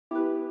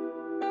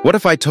What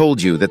if I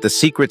told you that the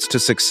secrets to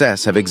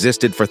success have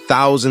existed for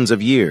thousands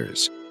of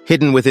years,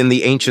 hidden within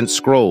the ancient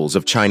scrolls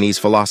of Chinese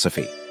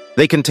philosophy?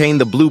 They contain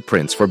the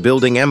blueprints for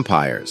building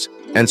empires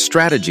and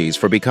strategies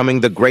for becoming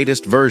the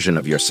greatest version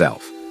of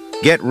yourself.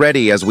 Get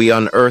ready as we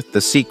unearth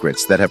the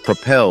secrets that have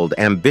propelled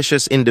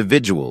ambitious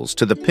individuals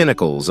to the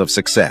pinnacles of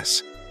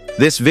success.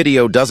 This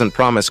video doesn't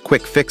promise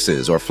quick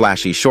fixes or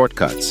flashy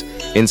shortcuts.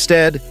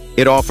 Instead,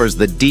 it offers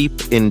the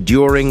deep,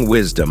 enduring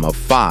wisdom of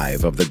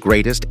 5 of the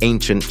greatest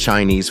ancient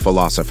Chinese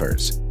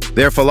philosophers.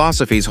 Their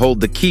philosophies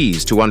hold the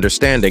keys to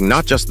understanding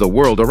not just the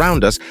world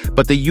around us,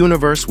 but the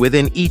universe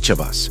within each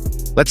of us.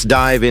 Let's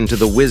dive into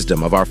the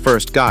wisdom of our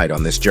first guide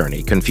on this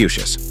journey,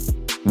 Confucius.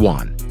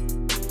 1.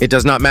 It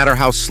does not matter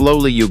how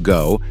slowly you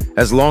go,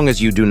 as long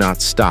as you do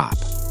not stop.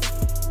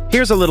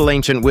 Here's a little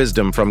ancient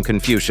wisdom from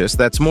Confucius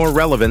that's more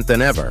relevant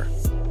than ever.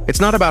 It's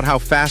not about how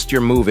fast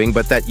you're moving,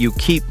 but that you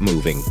keep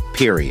moving,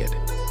 period.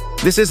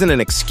 This isn't an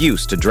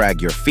excuse to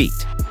drag your feet.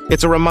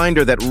 It's a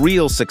reminder that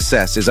real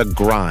success is a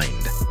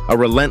grind, a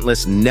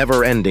relentless,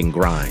 never-ending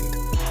grind.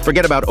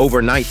 Forget about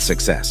overnight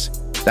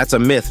success. That's a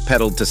myth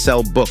peddled to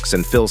sell books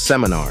and fill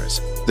seminars.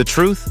 The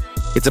truth?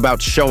 It's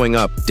about showing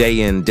up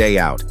day in, day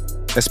out,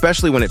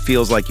 especially when it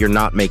feels like you're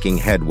not making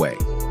headway.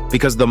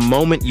 Because the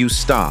moment you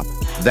stop,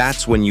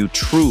 that's when you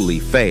truly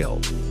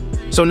fail.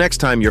 So next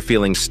time you're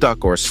feeling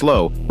stuck or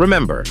slow,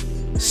 remember,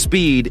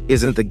 speed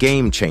isn't the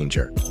game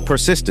changer.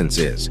 Persistence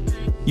is.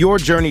 Your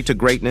journey to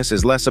greatness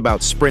is less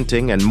about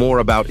sprinting and more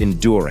about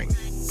enduring.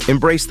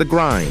 Embrace the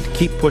grind,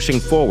 keep pushing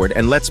forward,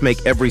 and let's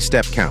make every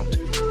step count.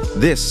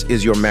 This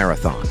is your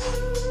marathon.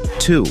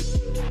 2.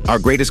 Our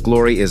greatest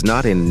glory is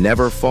not in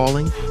never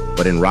falling,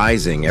 but in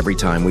rising every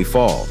time we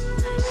fall.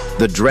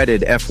 The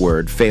dreaded F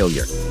word,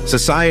 failure.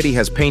 Society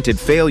has painted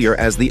failure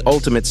as the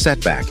ultimate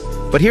setback.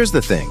 But here's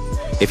the thing.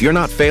 If you're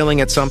not failing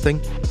at something,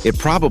 it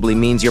probably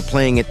means you're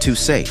playing it too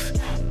safe.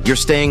 You're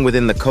staying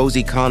within the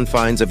cozy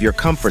confines of your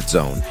comfort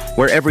zone,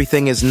 where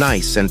everything is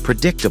nice and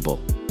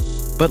predictable.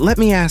 But let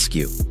me ask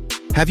you,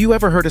 have you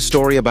ever heard a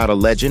story about a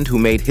legend who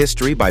made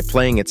history by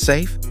playing it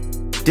safe?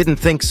 Didn't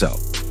think so.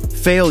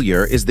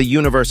 Failure is the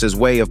universe's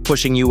way of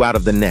pushing you out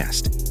of the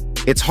nest.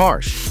 It's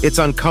harsh, it's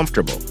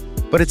uncomfortable,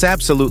 but it's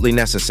absolutely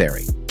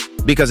necessary.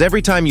 Because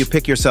every time you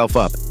pick yourself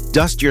up,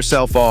 dust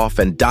yourself off,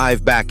 and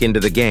dive back into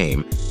the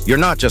game, you're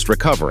not just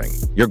recovering,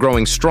 you're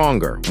growing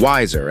stronger,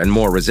 wiser, and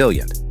more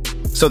resilient.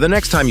 So the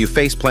next time you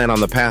faceplant on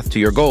the path to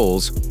your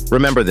goals,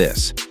 remember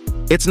this.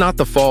 It's not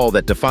the fall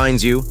that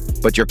defines you,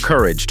 but your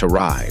courage to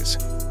rise.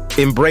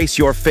 Embrace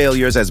your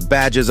failures as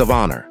badges of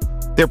honor.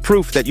 They're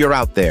proof that you're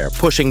out there,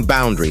 pushing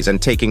boundaries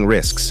and taking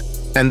risks.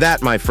 And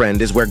that, my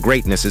friend, is where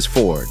greatness is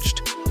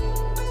forged.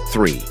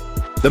 3.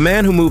 The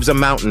man who moves a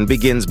mountain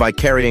begins by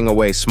carrying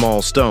away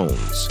small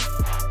stones.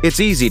 It's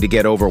easy to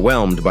get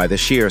overwhelmed by the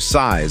sheer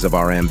size of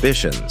our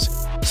ambitions.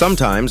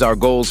 Sometimes our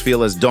goals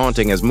feel as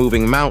daunting as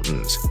moving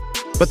mountains.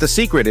 But the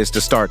secret is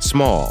to start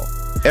small.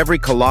 Every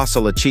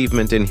colossal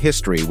achievement in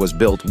history was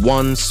built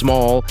one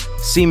small,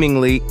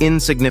 seemingly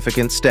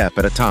insignificant step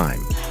at a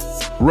time.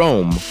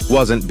 Rome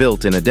wasn't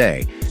built in a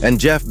day, and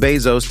Jeff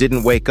Bezos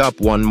didn't wake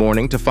up one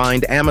morning to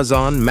find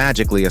Amazon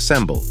magically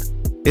assembled.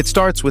 It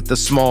starts with the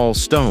small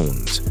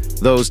stones,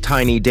 those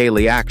tiny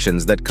daily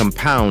actions that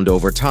compound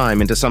over time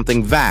into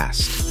something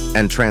vast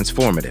and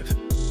transformative.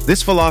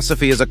 This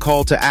philosophy is a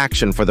call to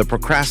action for the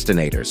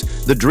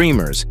procrastinators, the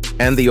dreamers,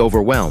 and the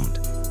overwhelmed.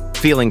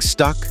 Feeling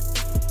stuck?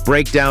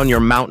 Break down your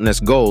mountainous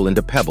goal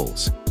into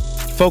pebbles.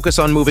 Focus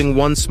on moving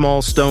one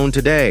small stone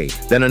today,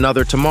 then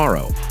another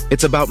tomorrow.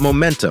 It's about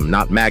momentum,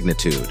 not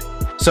magnitude.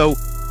 So,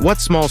 what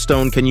small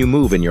stone can you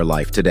move in your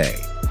life today?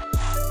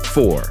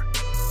 4.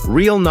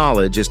 Real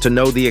knowledge is to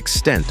know the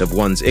extent of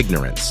one's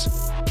ignorance.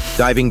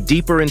 Diving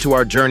deeper into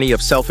our journey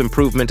of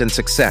self-improvement and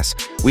success,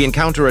 we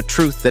encounter a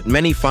truth that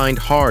many find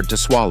hard to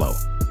swallow.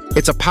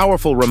 It's a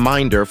powerful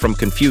reminder from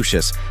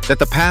Confucius that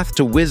the path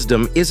to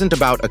wisdom isn't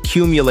about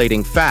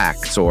accumulating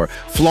facts or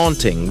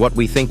flaunting what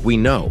we think we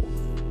know.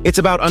 It's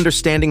about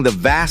understanding the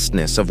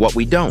vastness of what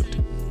we don't.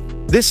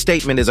 This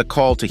statement is a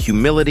call to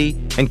humility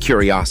and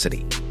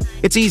curiosity.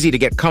 It's easy to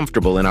get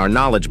comfortable in our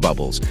knowledge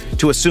bubbles,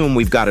 to assume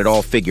we've got it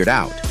all figured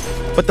out.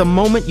 But the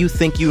moment you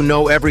think you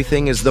know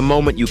everything is the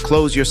moment you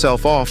close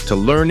yourself off to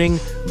learning,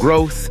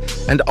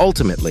 growth, and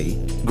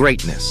ultimately,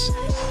 greatness.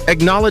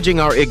 Acknowledging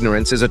our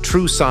ignorance is a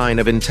true sign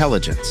of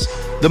intelligence.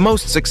 The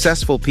most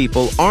successful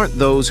people aren't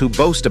those who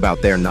boast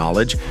about their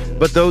knowledge,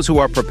 but those who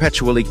are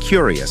perpetually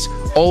curious,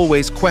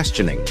 always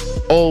questioning,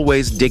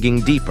 always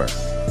digging deeper.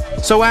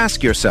 So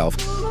ask yourself,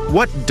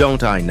 what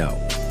don't I know?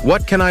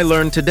 What can I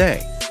learn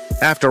today?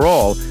 After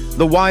all,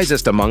 the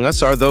wisest among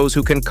us are those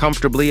who can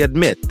comfortably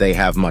admit they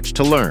have much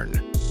to learn.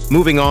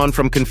 Moving on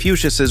from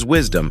Confucius's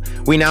wisdom,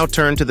 we now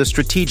turn to the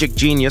strategic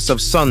genius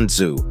of Sun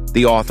Tzu,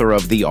 the author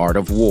of The Art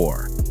of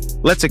War.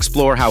 Let's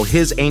explore how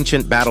his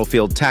ancient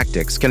battlefield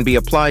tactics can be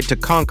applied to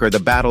conquer the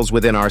battles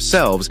within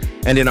ourselves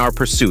and in our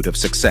pursuit of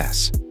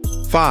success.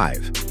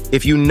 5.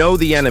 If you know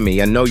the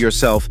enemy and know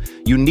yourself,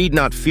 you need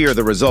not fear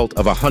the result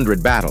of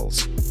 100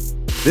 battles.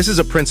 This is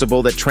a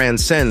principle that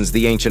transcends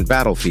the ancient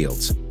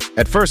battlefields.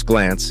 At first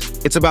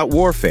glance, it's about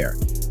warfare,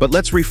 but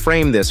let's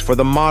reframe this for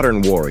the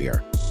modern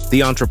warrior,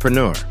 the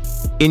entrepreneur.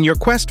 In your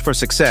quest for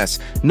success,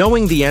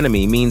 knowing the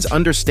enemy means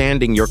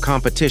understanding your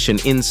competition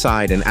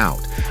inside and out,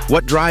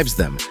 what drives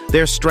them,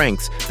 their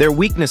strengths, their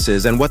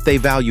weaknesses, and what they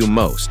value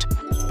most.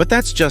 But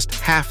that's just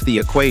half the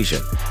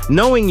equation.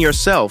 Knowing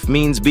yourself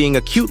means being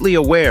acutely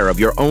aware of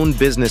your own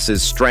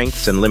business's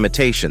strengths and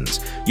limitations,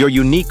 your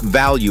unique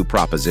value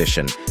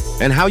proposition,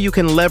 and how you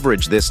can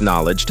leverage this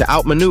knowledge to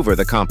outmaneuver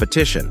the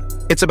competition.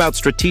 It's about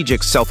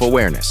strategic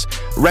self-awareness,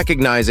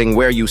 recognizing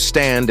where you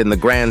stand in the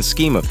grand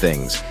scheme of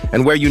things,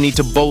 and where you need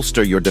to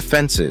bolster your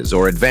defenses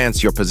or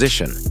advance your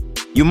position.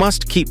 You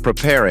must keep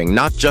preparing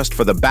not just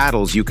for the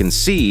battles you can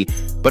see,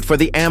 but for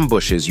the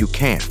ambushes you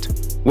can't.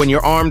 When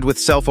you're armed with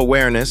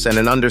self-awareness and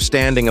an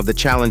understanding of the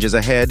challenges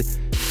ahead,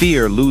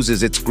 fear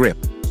loses its grip,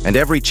 and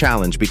every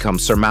challenge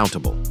becomes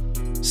surmountable.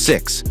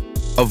 6.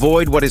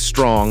 Avoid what is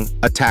strong,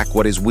 attack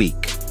what is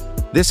weak.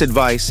 This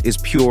advice is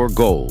pure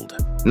gold,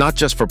 not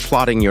just for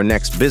plotting your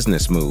next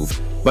business move,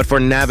 but for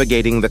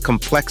navigating the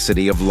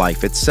complexity of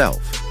life itself.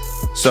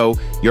 So,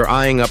 you're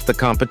eyeing up the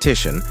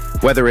competition,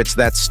 whether it's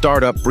that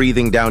startup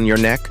breathing down your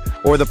neck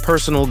or the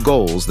personal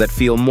goals that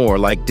feel more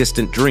like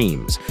distant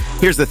dreams.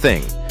 Here's the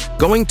thing.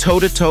 Going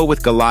toe-to-toe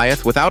with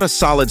Goliath without a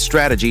solid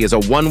strategy is a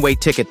one-way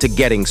ticket to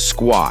getting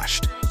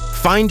squashed.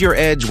 Find your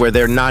edge where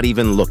they're not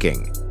even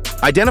looking.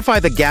 Identify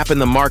the gap in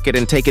the market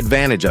and take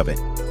advantage of it.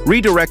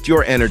 Redirect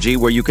your energy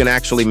where you can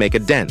actually make a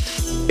dent.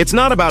 It's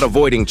not about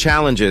avoiding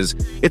challenges,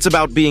 it's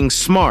about being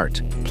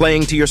smart,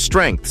 playing to your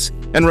strengths,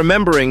 and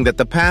remembering that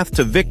the path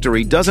to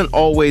victory doesn't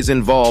always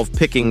involve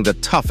picking the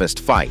toughest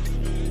fight.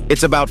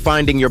 It's about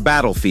finding your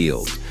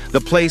battlefield,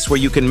 the place where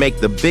you can make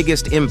the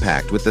biggest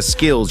impact with the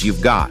skills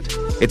you've got.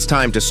 It's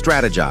time to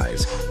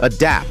strategize,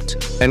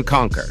 adapt, and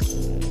conquer.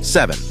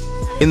 7.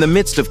 In the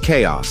midst of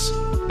chaos,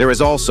 there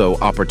is also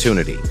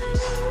opportunity.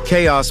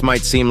 Chaos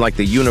might seem like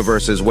the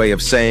universe's way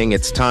of saying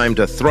it's time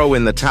to throw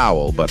in the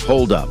towel, but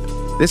hold up.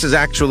 This is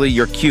actually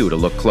your cue to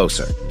look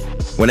closer.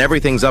 When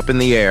everything's up in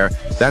the air,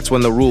 that's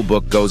when the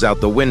rulebook goes out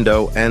the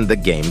window and the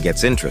game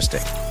gets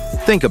interesting.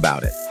 Think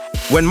about it.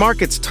 When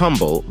markets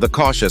tumble, the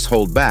cautious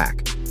hold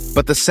back,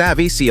 but the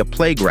savvy see a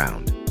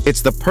playground.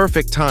 It's the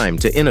perfect time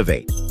to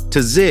innovate,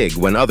 to zig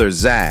when others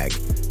zag,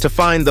 to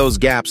find those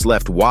gaps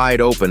left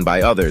wide open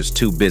by others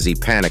too busy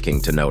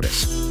panicking to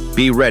notice.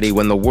 Be ready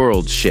when the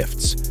world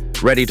shifts,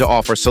 ready to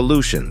offer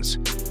solutions,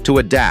 to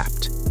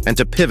adapt, and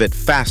to pivot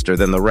faster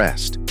than the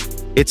rest.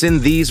 It's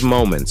in these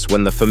moments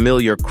when the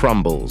familiar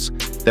crumbles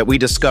that we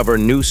discover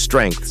new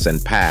strengths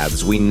and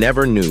paths we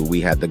never knew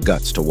we had the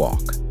guts to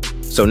walk.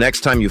 So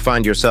next time you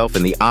find yourself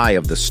in the eye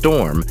of the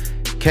storm,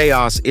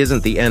 chaos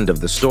isn't the end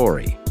of the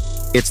story.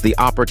 It's the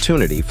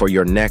opportunity for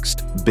your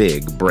next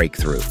big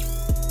breakthrough.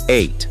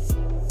 8.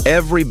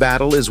 Every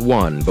battle is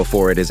won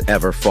before it is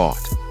ever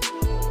fought.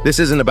 This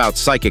isn't about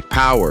psychic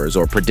powers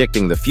or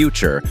predicting the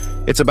future.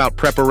 It's about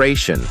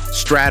preparation,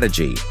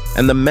 strategy,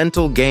 and the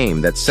mental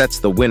game that sets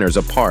the winners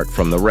apart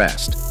from the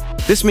rest.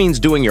 This means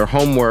doing your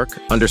homework,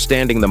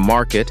 understanding the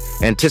market,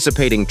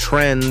 anticipating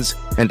trends,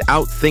 and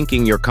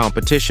outthinking your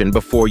competition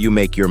before you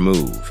make your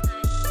move.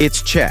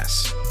 It's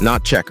chess,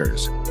 not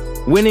checkers.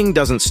 Winning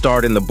doesn't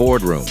start in the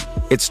boardroom.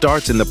 It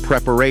starts in the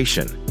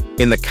preparation,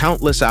 in the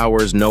countless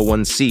hours no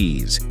one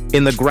sees,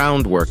 in the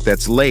groundwork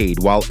that's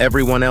laid while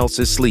everyone else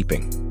is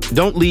sleeping.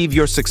 Don't leave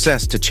your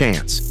success to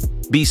chance.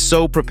 Be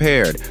so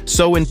prepared,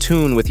 so in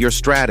tune with your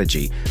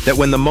strategy, that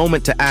when the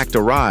moment to act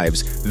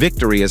arrives,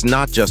 victory is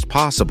not just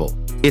possible,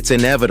 it's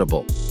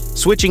inevitable.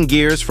 Switching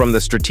gears from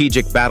the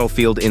strategic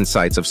battlefield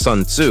insights of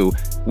Sun Tzu,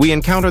 we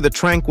encounter the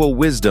tranquil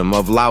wisdom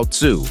of Lao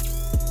Tzu.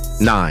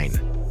 9.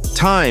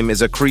 Time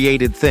is a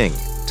created thing.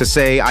 To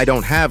say, I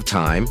don't have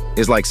time,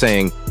 is like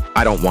saying,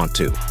 I don't want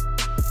to.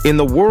 In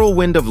the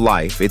whirlwind of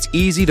life, it's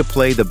easy to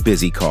play the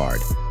busy card,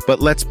 but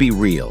let's be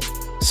real.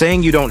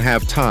 Saying you don't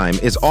have time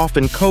is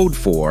often code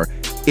for,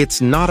 it's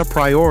not a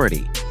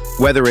priority.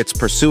 Whether it's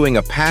pursuing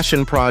a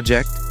passion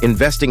project,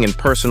 investing in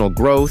personal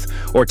growth,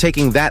 or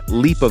taking that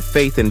leap of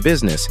faith in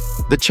business,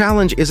 the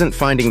challenge isn't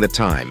finding the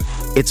time,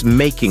 it's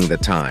making the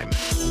time.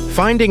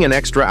 Finding an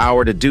extra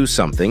hour to do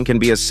something can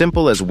be as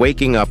simple as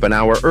waking up an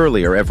hour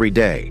earlier every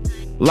day.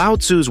 Lao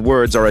Tzu's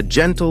words are a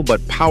gentle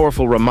but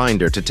powerful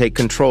reminder to take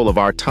control of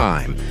our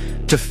time,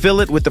 to fill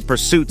it with the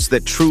pursuits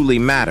that truly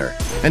matter,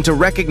 and to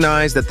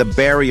recognize that the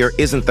barrier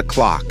isn't the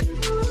clock,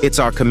 it's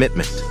our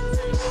commitment.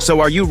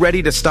 So are you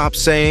ready to stop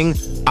saying,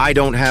 I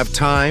don't have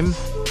time,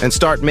 and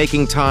start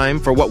making time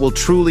for what will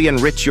truly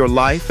enrich your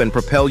life and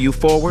propel you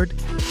forward?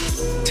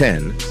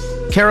 10.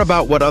 Care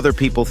about what other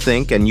people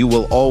think and you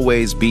will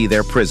always be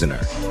their prisoner.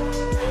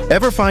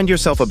 Ever find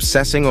yourself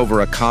obsessing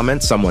over a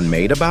comment someone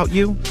made about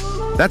you?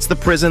 That's the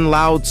prison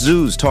Lao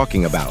Tzu's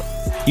talking about.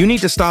 You need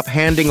to stop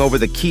handing over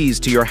the keys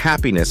to your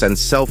happiness and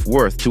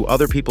self-worth to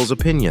other people's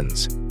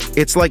opinions.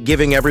 It's like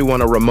giving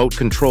everyone a remote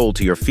control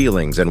to your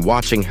feelings and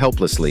watching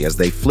helplessly as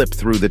they flip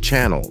through the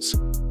channels.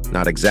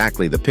 Not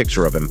exactly the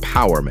picture of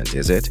empowerment,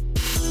 is it?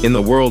 In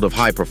the world of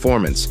high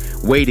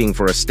performance, waiting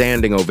for a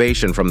standing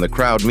ovation from the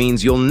crowd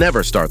means you'll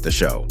never start the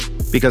show.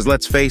 Because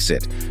let's face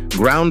it,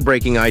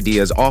 groundbreaking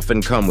ideas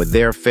often come with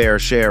their fair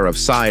share of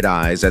side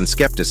eyes and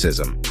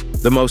skepticism.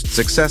 The most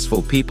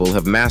successful people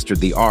have mastered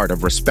the art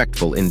of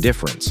respectful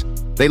indifference.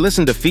 They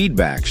listen to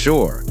feedback,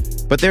 sure,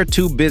 but they're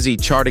too busy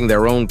charting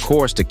their own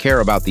course to care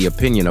about the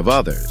opinion of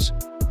others.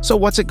 So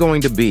what's it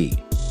going to be?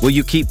 Will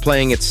you keep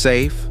playing it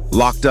safe,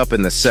 locked up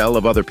in the cell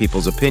of other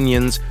people's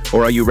opinions,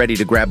 or are you ready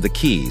to grab the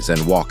keys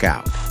and walk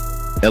out?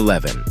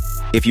 11.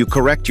 If you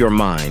correct your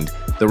mind,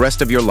 the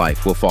rest of your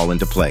life will fall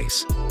into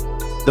place.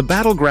 The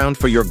battleground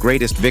for your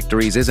greatest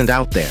victories isn't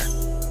out there.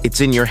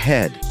 It's in your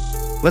head.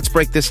 Let's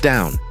break this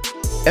down.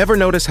 Ever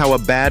notice how a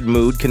bad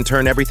mood can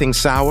turn everything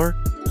sour?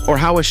 Or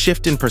how a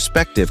shift in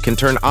perspective can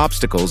turn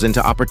obstacles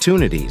into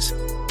opportunities?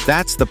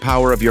 That's the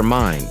power of your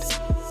mind.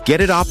 Get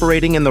it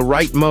operating in the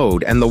right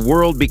mode and the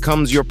world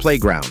becomes your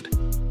playground.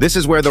 This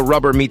is where the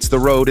rubber meets the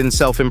road in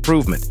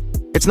self-improvement.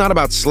 It's not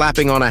about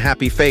slapping on a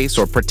happy face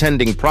or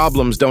pretending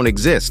problems don't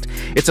exist.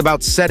 It's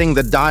about setting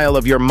the dial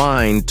of your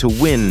mind to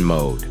win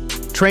mode.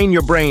 Train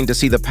your brain to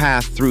see the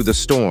path through the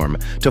storm,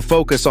 to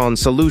focus on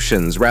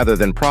solutions rather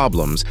than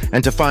problems,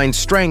 and to find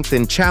strength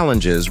in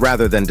challenges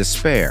rather than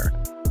despair.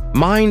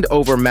 Mind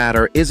over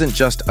matter isn't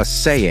just a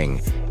saying,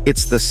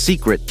 it's the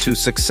secret to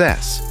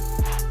success.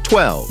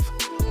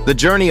 12. The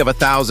journey of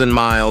 1,000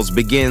 miles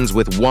begins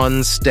with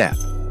one step.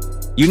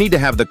 You need to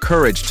have the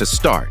courage to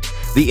start,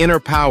 the inner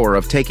power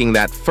of taking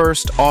that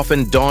first,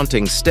 often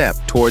daunting step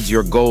towards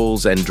your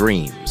goals and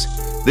dreams.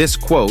 This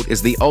quote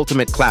is the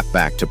ultimate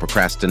clapback to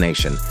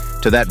procrastination,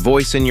 to that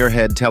voice in your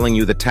head telling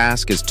you the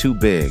task is too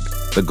big,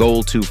 the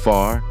goal too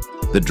far,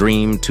 the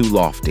dream too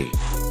lofty.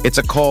 It's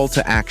a call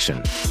to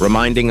action,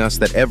 reminding us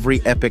that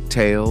every epic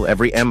tale,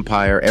 every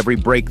empire, every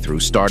breakthrough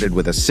started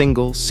with a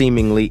single,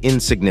 seemingly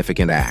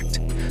insignificant act.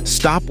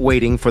 Stop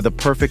waiting for the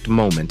perfect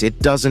moment. It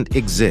doesn't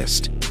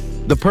exist.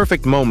 The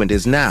perfect moment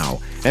is now,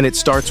 and it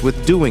starts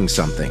with doing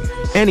something.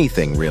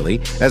 Anything,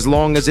 really, as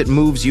long as it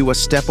moves you a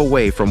step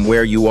away from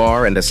where you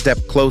are and a step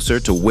closer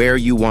to where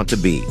you want to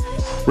be.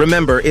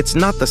 Remember, it's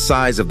not the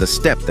size of the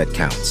step that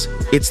counts.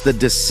 It's the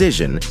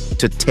decision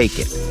to take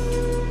it.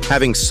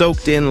 Having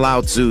soaked in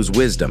Lao Tzu's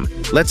wisdom,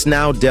 let's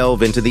now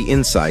delve into the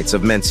insights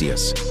of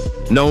Mencius.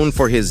 Known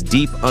for his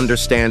deep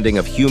understanding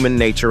of human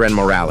nature and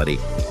morality,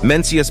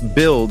 Mencius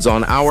builds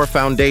on our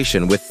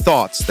foundation with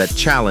thoughts that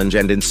challenge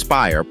and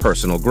inspire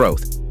personal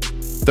growth.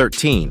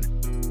 13.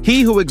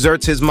 He who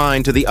exerts his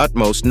mind to the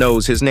utmost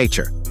knows his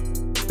nature.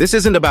 This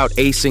isn't about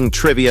acing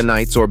trivia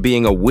nights or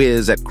being a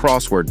whiz at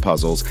crossword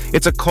puzzles.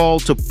 It's a call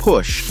to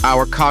push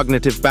our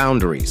cognitive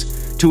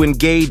boundaries, to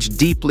engage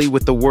deeply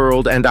with the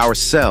world and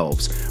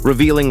ourselves,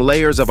 revealing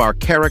layers of our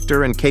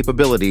character and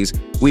capabilities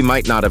we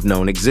might not have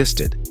known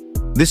existed.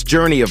 This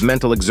journey of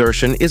mental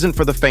exertion isn't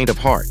for the faint of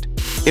heart.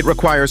 It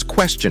requires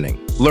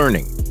questioning,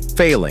 learning,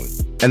 failing,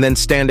 and then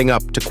standing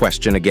up to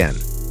question again.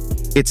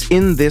 It's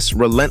in this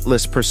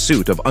relentless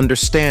pursuit of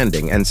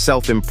understanding and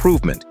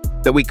self-improvement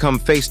that we come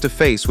face to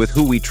face with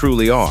who we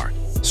truly are,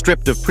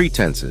 stripped of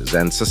pretenses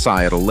and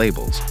societal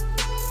labels.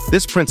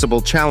 This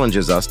principle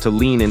challenges us to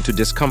lean into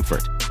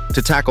discomfort,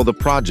 to tackle the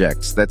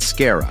projects that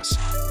scare us,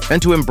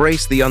 and to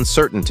embrace the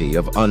uncertainty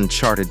of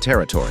uncharted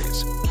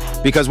territories.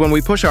 Because when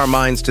we push our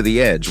minds to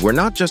the edge, we're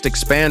not just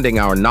expanding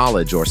our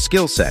knowledge or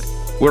skill set,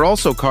 we're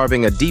also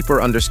carving a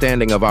deeper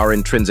understanding of our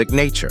intrinsic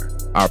nature,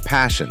 our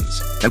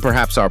passions, and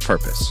perhaps our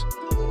purpose.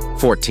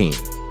 14.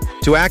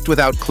 To act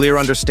without clear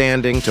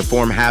understanding, to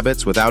form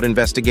habits without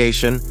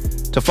investigation,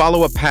 to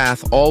follow a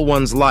path all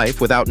one's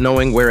life without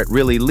knowing where it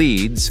really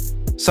leads,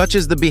 such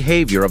is the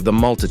behavior of the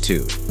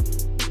multitude.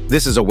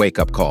 This is a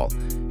wake-up call.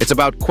 It's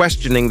about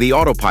questioning the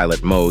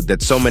autopilot mode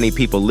that so many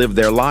people live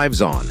their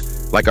lives on,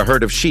 like a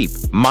herd of sheep,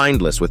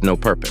 mindless with no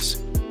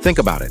purpose. Think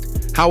about it.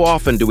 How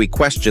often do we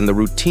question the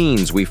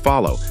routines we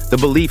follow, the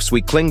beliefs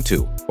we cling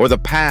to, or the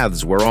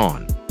paths we're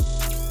on?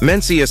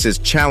 Mencius is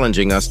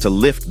challenging us to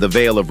lift the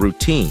veil of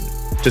routine,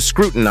 to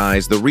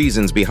scrutinize the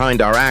reasons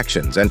behind our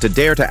actions, and to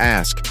dare to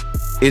ask,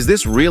 is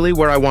this really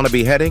where I want to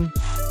be heading?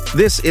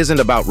 This isn't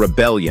about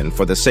rebellion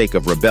for the sake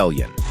of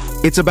rebellion.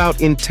 It's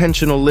about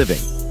intentional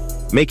living,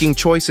 making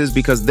choices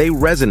because they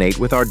resonate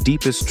with our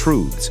deepest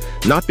truths,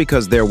 not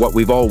because they're what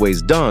we've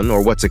always done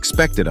or what's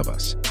expected of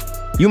us.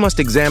 You must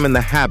examine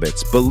the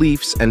habits,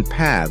 beliefs, and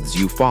paths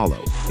you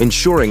follow,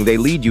 ensuring they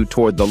lead you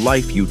toward the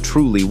life you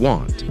truly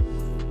want.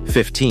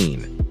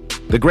 15.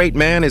 The great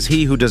man is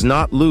he who does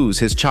not lose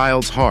his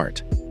child's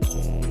heart.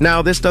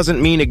 Now, this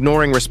doesn't mean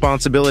ignoring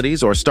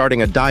responsibilities or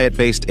starting a diet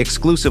based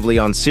exclusively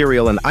on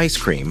cereal and ice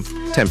cream,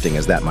 tempting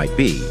as that might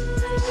be.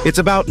 It's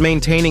about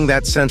maintaining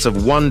that sense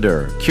of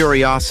wonder,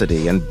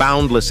 curiosity, and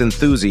boundless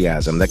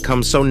enthusiasm that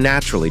comes so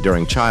naturally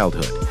during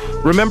childhood.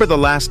 Remember the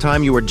last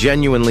time you were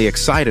genuinely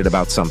excited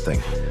about something,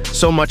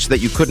 so much that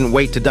you couldn't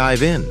wait to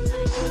dive in?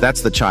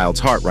 That's the child's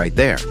heart right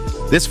there.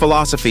 This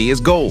philosophy is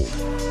gold,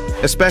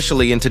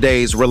 especially in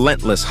today's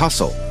relentless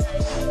hustle.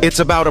 It's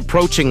about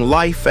approaching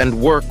life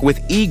and work with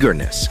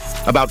eagerness,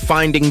 about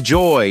finding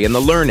joy in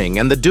the learning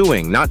and the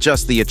doing, not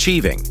just the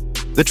achieving.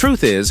 The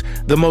truth is,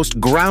 the most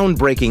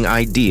groundbreaking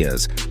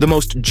ideas, the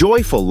most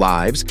joyful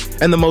lives,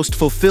 and the most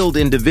fulfilled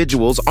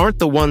individuals aren't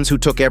the ones who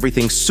took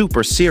everything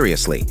super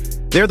seriously.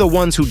 They're the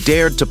ones who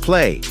dared to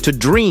play, to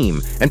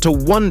dream, and to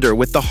wonder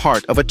with the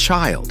heart of a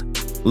child.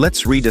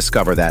 Let's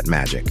rediscover that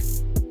magic.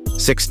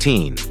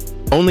 16.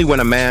 Only when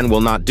a man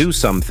will not do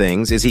some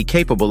things is he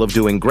capable of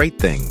doing great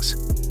things.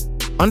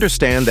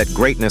 Understand that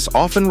greatness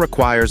often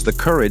requires the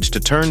courage to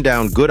turn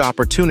down good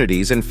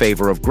opportunities in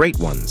favor of great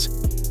ones.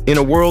 In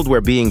a world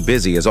where being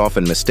busy is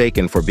often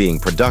mistaken for being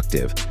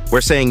productive,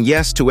 where saying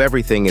yes to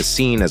everything is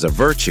seen as a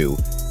virtue,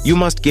 you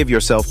must give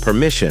yourself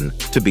permission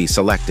to be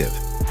selective.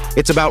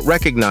 It's about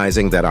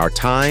recognizing that our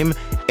time,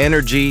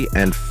 energy,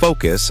 and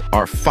focus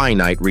are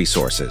finite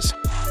resources.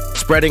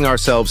 Spreading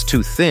ourselves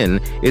too thin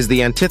is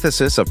the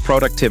antithesis of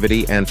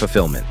productivity and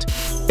fulfillment.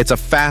 It's a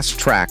fast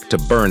track to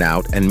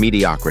burnout and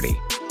mediocrity.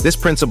 This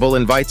principle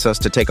invites us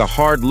to take a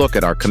hard look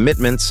at our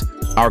commitments,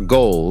 our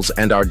goals,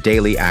 and our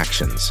daily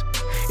actions.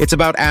 It's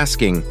about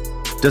asking,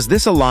 does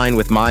this align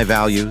with my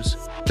values?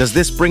 Does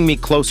this bring me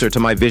closer to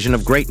my vision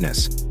of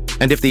greatness?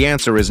 And if the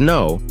answer is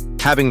no,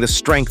 having the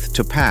strength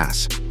to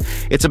pass.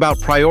 It's about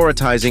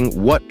prioritizing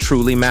what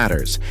truly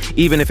matters,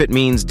 even if it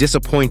means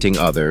disappointing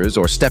others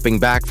or stepping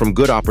back from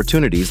good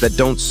opportunities that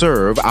don't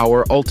serve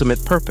our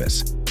ultimate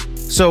purpose.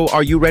 So,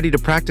 are you ready to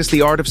practice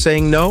the art of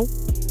saying no?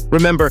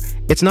 Remember,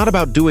 it's not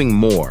about doing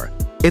more,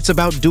 it's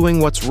about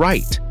doing what's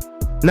right.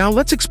 Now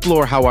let's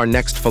explore how our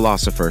next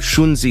philosopher,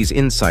 Xunzi's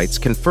insights,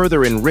 can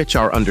further enrich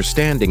our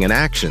understanding and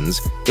actions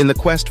in the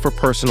quest for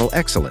personal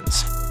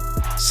excellence.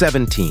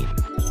 17.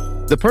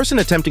 The person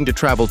attempting to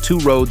travel two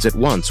roads at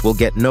once will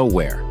get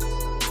nowhere.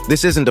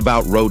 This isn't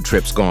about road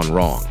trips gone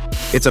wrong.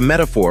 It's a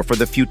metaphor for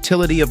the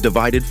futility of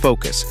divided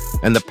focus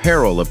and the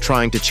peril of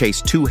trying to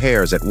chase two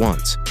hares at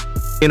once.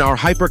 In our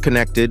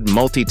hyper-connected,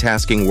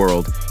 multitasking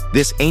world,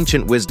 this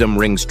ancient wisdom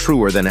rings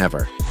truer than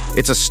ever.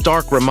 It's a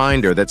stark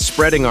reminder that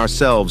spreading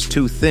ourselves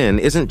too thin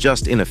isn't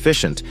just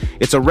inefficient,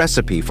 it's a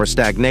recipe for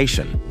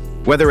stagnation.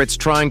 Whether it's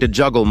trying to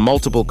juggle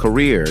multiple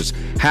careers,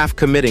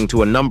 half-committing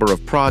to a number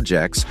of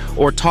projects,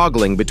 or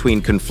toggling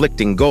between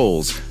conflicting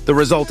goals, the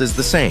result is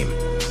the same: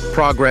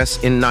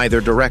 progress in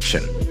neither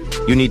direction.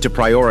 You need to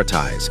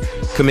prioritize,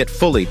 commit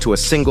fully to a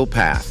single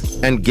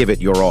path, and give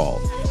it your all.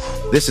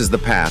 This is the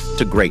path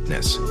to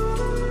greatness.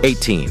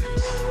 18.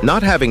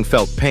 Not having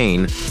felt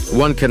pain,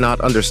 one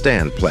cannot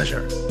understand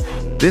pleasure.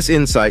 This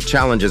insight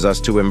challenges us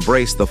to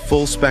embrace the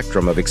full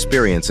spectrum of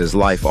experiences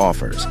life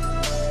offers.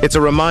 It's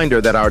a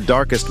reminder that our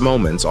darkest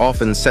moments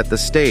often set the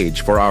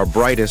stage for our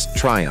brightest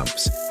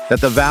triumphs,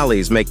 that the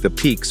valleys make the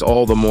peaks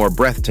all the more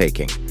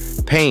breathtaking.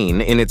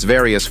 Pain, in its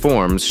various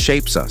forms,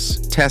 shapes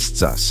us,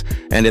 tests us,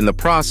 and in the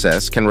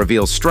process can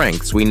reveal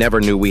strengths we never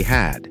knew we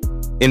had.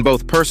 In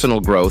both personal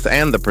growth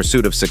and the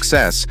pursuit of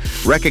success,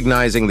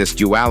 recognizing this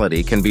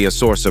duality can be a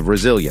source of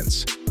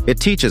resilience. It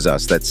teaches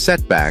us that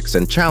setbacks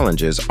and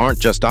challenges aren't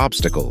just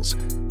obstacles.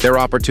 They're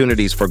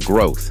opportunities for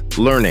growth,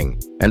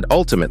 learning, and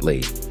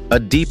ultimately, a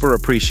deeper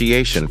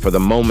appreciation for the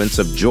moments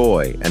of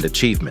joy and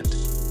achievement.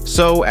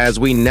 So, as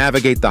we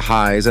navigate the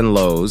highs and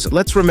lows,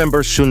 let's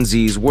remember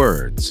Xunzi's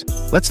words.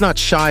 Let's not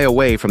shy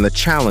away from the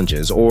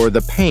challenges or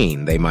the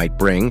pain they might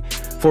bring,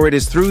 for it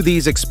is through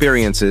these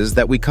experiences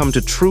that we come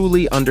to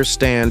truly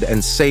understand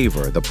and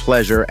savor the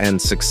pleasure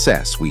and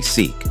success we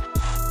seek.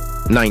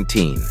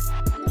 19.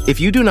 If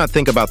you do not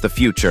think about the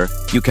future,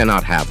 you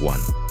cannot have one.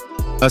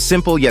 A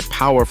simple yet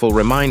powerful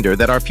reminder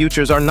that our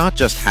futures are not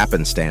just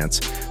happenstance,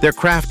 they're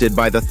crafted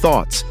by the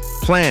thoughts,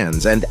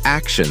 plans, and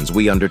actions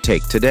we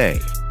undertake today.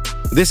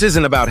 This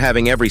isn't about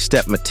having every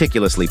step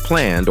meticulously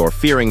planned or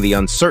fearing the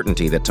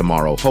uncertainty that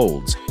tomorrow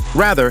holds.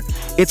 Rather,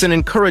 it's an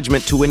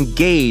encouragement to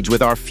engage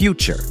with our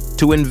future,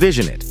 to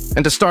envision it,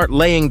 and to start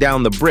laying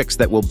down the bricks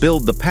that will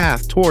build the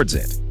path towards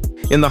it.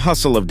 In the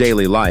hustle of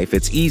daily life,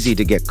 it's easy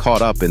to get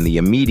caught up in the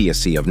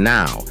immediacy of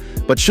now,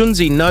 but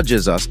Xunzi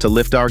nudges us to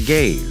lift our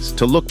gaze,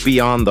 to look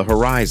beyond the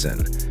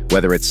horizon.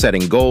 Whether it's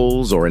setting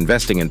goals or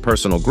investing in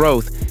personal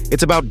growth,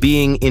 it's about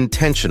being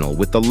intentional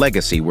with the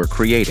legacy we're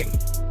creating.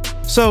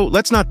 So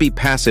let's not be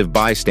passive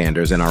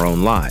bystanders in our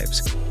own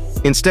lives.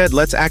 Instead,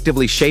 let's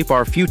actively shape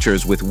our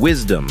futures with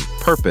wisdom,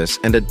 purpose,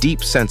 and a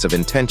deep sense of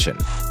intention.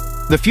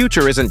 The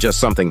future isn't just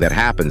something that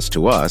happens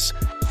to us,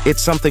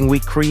 it's something we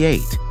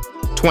create.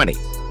 20.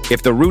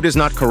 If the root is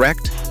not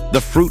correct,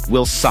 the fruit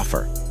will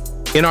suffer.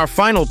 In our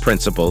final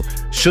principle,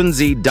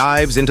 Xunzi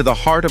dives into the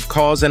heart of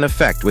cause and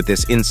effect with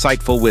this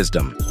insightful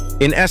wisdom.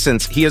 In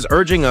essence, he is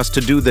urging us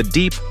to do the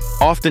deep,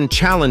 often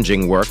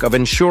challenging work of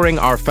ensuring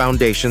our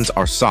foundations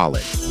are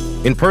solid.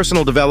 In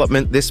personal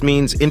development, this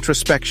means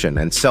introspection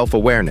and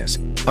self-awareness,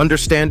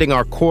 understanding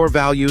our core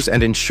values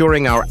and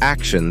ensuring our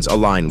actions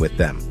align with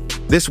them.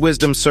 This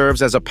wisdom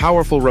serves as a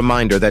powerful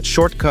reminder that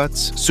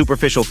shortcuts,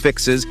 superficial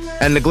fixes,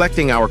 and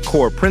neglecting our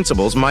core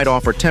principles might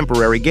offer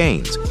temporary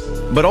gains.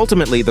 But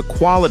ultimately, the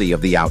quality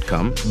of the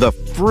outcome, the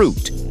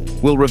fruit,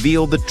 will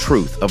reveal the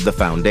truth of the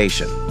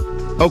foundation.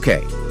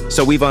 Okay,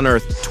 so we've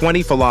unearthed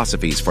 20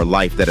 philosophies for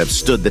life that have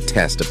stood the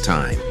test of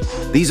time.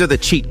 These are the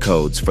cheat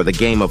codes for the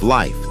game of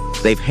life.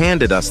 They've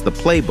handed us the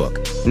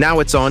playbook, Now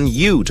it's on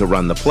you to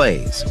run the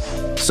plays.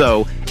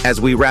 So, as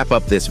we wrap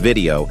up this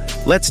video,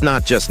 let's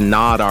not just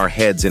nod our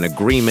heads in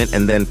agreement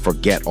and then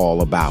forget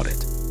all about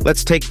it.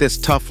 Let's take this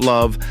tough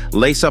love,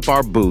 lace up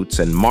our boots,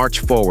 and march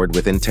forward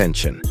with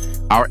intention.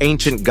 Our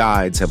ancient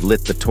guides have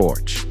lit the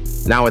torch.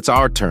 Now it's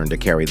our turn to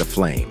carry the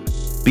flame.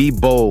 Be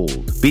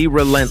bold, be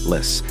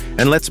relentless,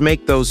 and let's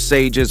make those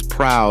sages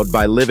proud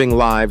by living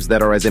lives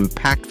that are as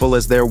impactful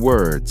as their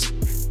words.